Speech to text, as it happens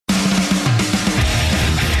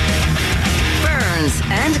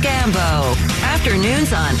Gambo.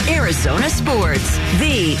 Afternoons on Arizona Sports,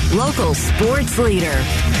 the local sports leader.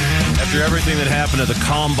 After everything that happened at the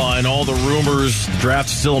Combine, all the rumors, the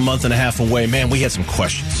draft's still a month and a half away. Man, we had some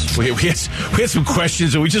questions. We had some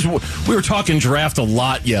questions, and we were talking draft a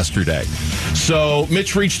lot yesterday. So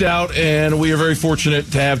Mitch reached out, and we are very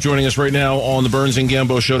fortunate to have joining us right now on the Burns and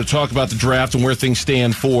Gambo Show to talk about the draft and where things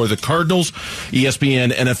stand for the Cardinals.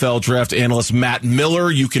 ESPN NFL draft analyst Matt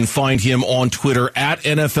Miller. You can find him on Twitter at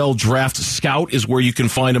NFL Draft Scout is where you can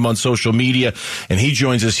find him on social media, and he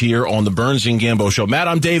joins us here on the Burns and Gambo Show. Matt,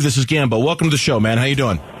 I'm Dave. This is Gambo. Welcome to the show, man. How you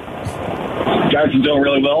doing? Guys, I'm doing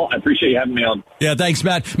really well. I appreciate you having me on. Yeah, thanks,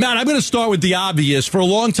 Matt. Matt, I'm going to start with the obvious. For a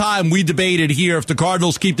long time, we debated here if the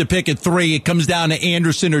Cardinals keep the pick at 3, it comes down to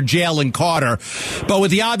Anderson or Jalen Carter. But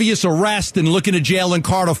with the obvious arrest and looking at Jalen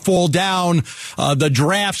Carter fall down the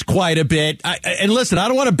drafts quite a bit, and listen, I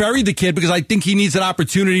don't want to bury the kid because I think he needs an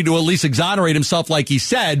opportunity to at least exonerate himself like he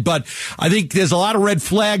said, but I think there's a lot of red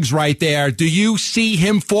flags right there. Do you see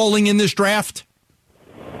him falling in this draft?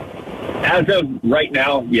 As of right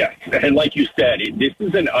now, yes. And like you said, this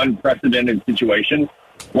is an unprecedented situation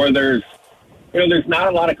where there's not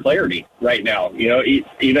a lot of clarity right now.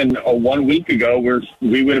 Even 1 week ago,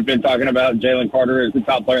 we would have been talking about Jalen Carter as the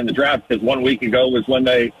top player in the draft because 1 week ago was when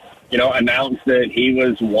they, announced that he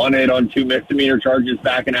was wanted on 2 misdemeanor charges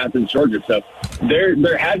back in Athens, Georgia. So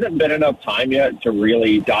there hasn't been enough time yet to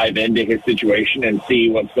really dive into his situation and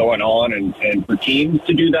see what's going on and for teams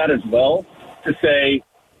to do that as well, to say,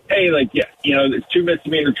 hey, there's 2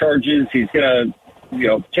 misdemeanor charges. He's going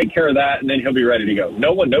to, take care of that, and then he'll be ready to go.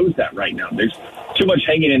 No one knows that right now. There's too much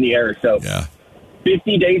hanging in the air. So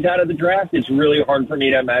 50 days out of the draft, it's really hard for me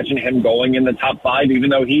to imagine him going in the top 5, even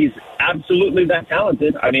though he's absolutely that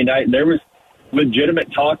talented. I mean, there was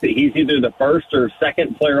legitimate talk that he's either the first or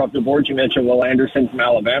second player off the board. You mentioned Will Anderson from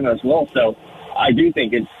Alabama as well. So I do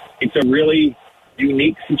think it's a really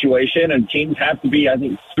unique situation, and teams have to be, I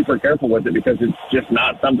think, super careful with it because it's just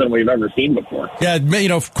not something we've ever seen before. Yeah,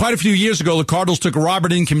 quite a few years ago, the Cardinals took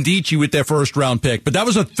Robert Nkemdiche with their first round pick, but that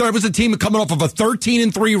was a team coming off of a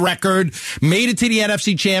 13-3 record, made it to the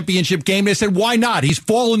NFC Championship game. They said, why not? He's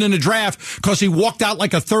fallen in the draft because he walked out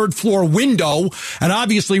like a third floor window, and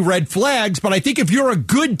obviously red flags. But I think if you're a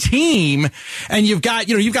good team and you've got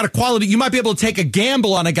a quality, you might be able to take a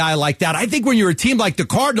gamble on a guy like that. I think when you're a team like the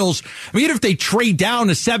Cardinals, even if they trade down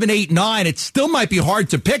to 7, 8, 9, it still might be hard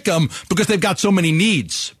to pick them because they've got so many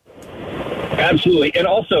needs. Absolutely. And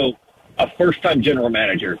also a first-time general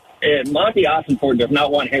manager. Monty Ossenfort does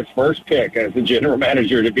not want his first pick as a general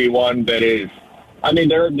manager to be one that is,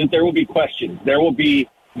 there will be questions. There will be,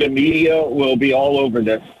 the media will be all over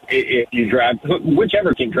this if you draft,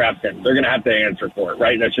 whichever team drafts him, they're going to have to answer for it,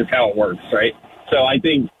 right? That's just how it works, right? So I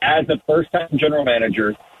think as a first-time general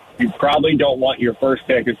manager, you probably don't want your first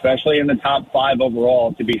pick, especially in the top 5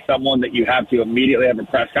 overall, to be someone that you have to immediately have a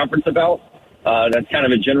press conference about. That's kind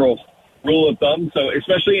of a general rule of thumb. So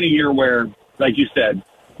especially in a year where, like you said,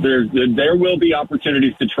 there will be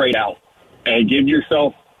opportunities to trade out and give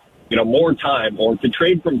yourself, more time, or to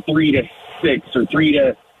trade from 3 to 6 or 3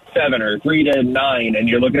 to 7 or 3 to 9. And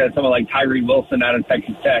you're looking at someone like Tyree Wilson out of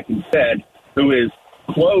Texas Tech instead, who is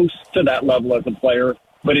close to that level as a player,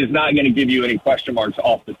 but is not going to give you any question marks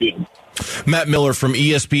off the field. Matt Miller from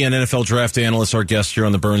ESPN NFL Draft Analyst, our guest here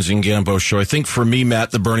on the Burns and Gambo Show. I think for me,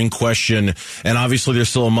 Matt, the burning question, and obviously there's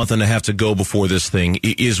still a month and a half to go before this thing,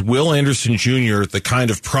 is Will Anderson Jr. the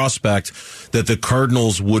kind of prospect that the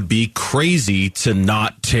Cardinals would be crazy to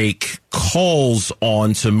not take calls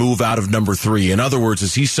on to move out of number 3? In other words,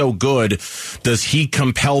 is he so good, does he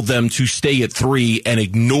compel them to stay at 3 and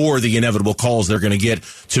ignore the inevitable calls they're going to get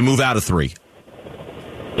to move out of 3?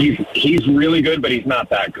 He's really good, but he's not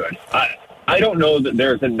that good. I don't know that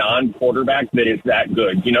there's a non-quarterback that is that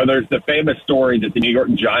good. There's the famous story that the New York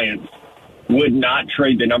Giants would not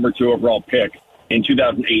trade the number 2 overall pick in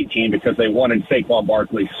 2018 because they wanted Saquon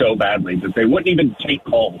Barkley so badly that they wouldn't even take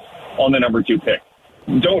calls on the number 2 pick.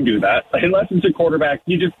 Don't do that. Unless it's a quarterback,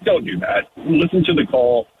 you just don't do that. Listen to the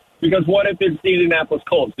call. Because what if it's the Indianapolis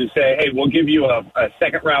Colts who say, hey, we'll give you a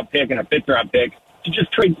second-round pick and a fifth-round pick to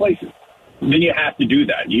just trade places? Then you have to do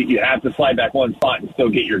that. You have to slide back one spot and still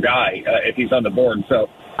get your guy if he's on the board. So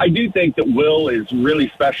I do think that Will is really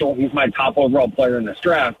special. He's my top overall player in this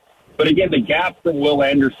draft. But again, the gap from Will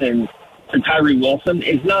Anderson to Tyree Wilson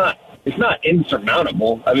is not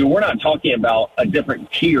insurmountable. I mean, we're not talking about a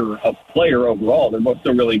different tier of player overall. They're both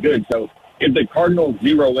still really good. So if the Cardinals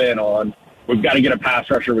zero in on, we've got to get a pass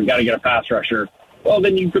rusher, well,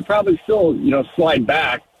 then you could probably still, slide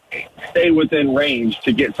back stay within range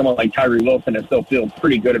to get someone like Tyree Wilson and still feel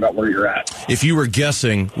pretty good about where you're at. If you were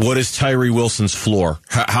guessing, what is Tyree Wilson's floor?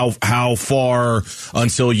 How far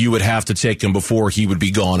until you would have to take him before he would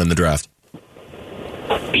be gone in the draft?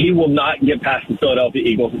 He will not get past the Philadelphia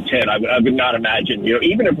Eagles at 10. I would not imagine.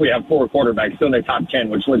 Even if we have 4 quarterbacks still in the top 10,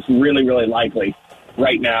 which looks really, really likely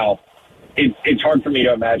right now, it's hard for me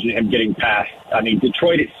to imagine him getting past. I mean,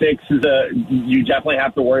 Detroit at 6 you definitely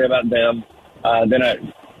have to worry about them.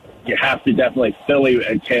 Then you have to definitely Philly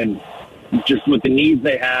at 10, just with the needs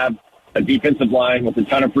they have, a defensive line with a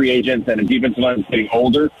ton of free agents and a defensive line that's getting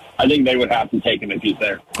older. I think they would have to take him if he's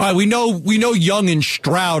there. All right, we know Young and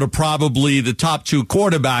Stroud are probably the top 2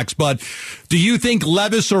 quarterbacks, but do you think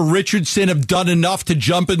Levis or Richardson have done enough to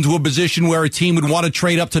jump into a position where a team would want to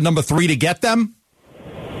trade up to number 3 to get them?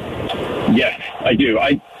 Yes, I do.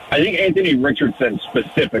 I think Anthony Richardson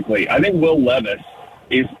specifically. I think Will Levis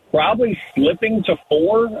is probably slipping to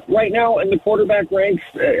 4 right now in the quarterback ranks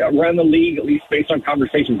around the league, at least based on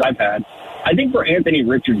conversations I've had. I think for Anthony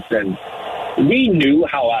Richardson, we knew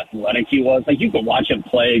how athletic he was. Like, you could watch him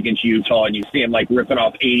play against Utah, and you see him, like, ripping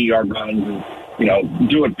off 80-yard runs and,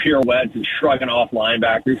 doing pirouettes and shrugging off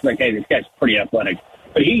linebackers. Like, hey, this guy's pretty athletic.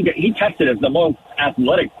 But he tested as the most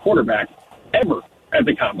athletic quarterback ever at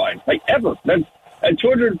the Combine. Like, ever. That's at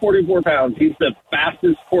 244 pounds, he's the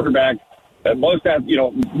fastest quarterback, most,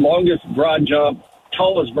 longest broad jump,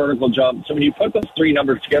 tallest vertical jump. So when you put those 3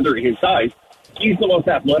 numbers together at his size, he's the most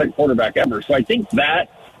athletic quarterback ever. So I think that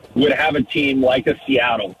would have a team like a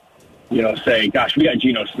Seattle, say, gosh, we got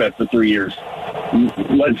Geno Smith for 3 years.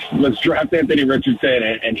 Let's draft Anthony Richardson,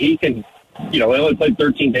 and he can, he only played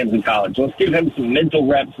 13 games in college. Let's give him some mental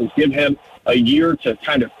reps. Let's give him a year to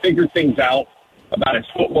kind of figure things out about his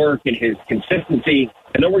footwork and his consistency,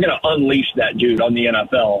 and then we're going to unleash that dude on the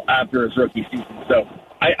NFL after his rookie season. So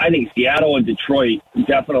I think Seattle and Detroit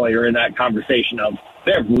definitely are in that conversation of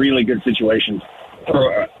they have really good situations.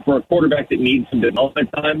 For a quarterback that needs some development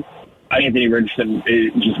time, Anthony Richardson,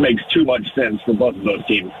 it just makes too much sense for both of those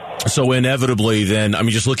teams. So inevitably then,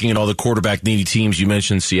 just looking at all the quarterback needy teams, you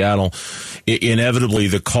mentioned Seattle, inevitably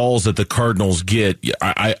the calls that the Cardinals get,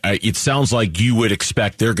 it sounds like you would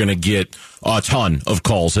expect they're going to get a ton of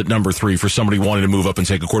calls at number 3 for somebody wanting to move up and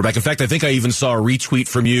take a quarterback. In fact, I think I even saw a retweet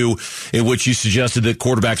from you in which you suggested that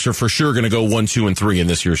quarterbacks are for sure going to go 1, 2, and 3 in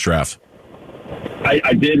this year's draft.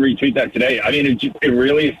 I did retweet that today. It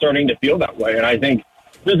really is starting to feel that way, and I think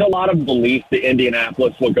there's a lot of belief that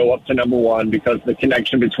Indianapolis will go up to number 1 because the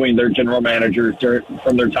connection between their general managers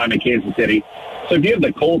from their time in Kansas City. So if you have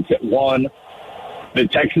the Colts at 1, the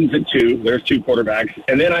Texans at 2, there's 2 quarterbacks.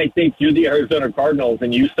 And then I think you're the Arizona Cardinals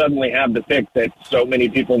and you suddenly have the pick that so many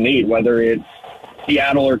people need, whether it's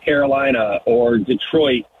Seattle or Carolina or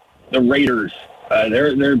Detroit, the Raiders.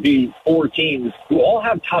 There'd be 4 teams who all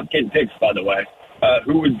have top 10 picks, by the way,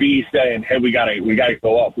 who would be saying, hey, we gotta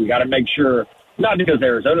go up. We got to make sure, not because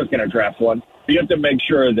Arizona's going to draft one, but you have to make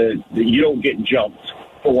sure that you don't get jumped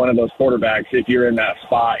for one of those quarterbacks if you're in that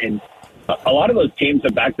spot. And a lot of those teams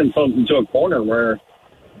have backed themselves into a corner where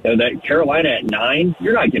that Carolina at 9,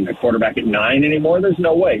 you're not getting a quarterback at 9 anymore. There's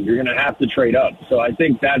no way. You're going to have to trade up. So I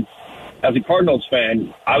think that's, as a Cardinals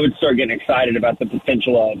fan, I would start getting excited about the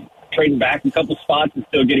potential of trading back a couple spots and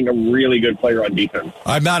still getting a really good player on defense.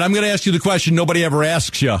 All right, Matt, I'm going to ask you the question nobody ever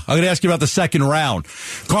asks you. I'm going to ask you about the second round.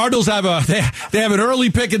 Cardinals have they have an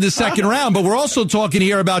early pick in the second round, but we're also talking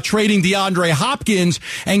here about trading DeAndre Hopkins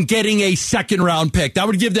and getting a second-round pick. That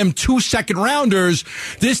would give them 2 second-rounders.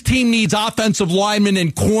 This team needs offensive linemen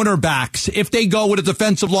and cornerbacks. If they go with a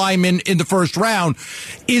defensive lineman in the first round,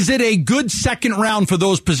 is it a good second round for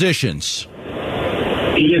those positions?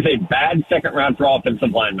 It is a bad second round for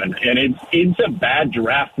offensive linemen, and it's a bad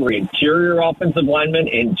draft for interior offensive linemen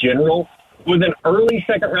in general. With an early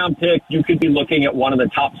second round pick, you could be looking at one of the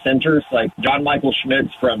top centers like John Michael Schmitz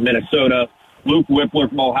from Minnesota, Luke Whippler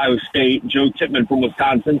from Ohio State, Joe Tippmann from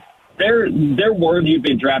Wisconsin. They're worthy of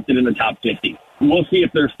being drafted in the top 50. We'll see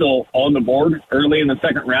if they're still on the board early in the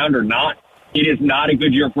second round or not. It is not a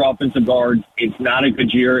good year for offensive guards. It's not a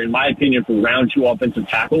good year, in my opinion, for round 2 offensive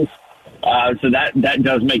tackles. So that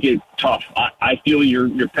does make it tough. I feel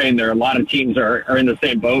your pain there. A lot of teams are in the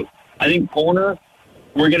same boat. I think corner,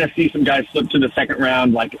 we're going to see some guys slip to the second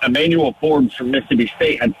round. Like Emmanuel Forbes from Mississippi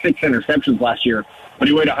State had 6 interceptions last year, but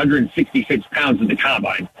he weighed 166 pounds at the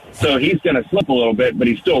Combine. So he's going to slip a little bit, but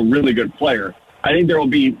he's still a really good player. I think there will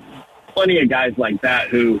be plenty of guys like that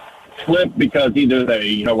who slip because either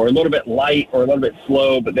they were a little bit light or a little bit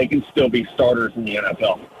slow, but they can still be starters in the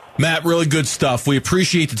NFL. Matt, really good stuff. We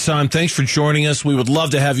appreciate the time. Thanks for joining us. We would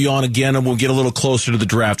love to have you on again, and we'll get a little closer to the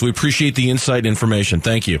draft. We appreciate the insight and information.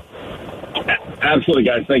 Thank you. Absolutely,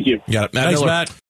 guys. Thank you. You got it. Matt Thanks, Miller. Matt.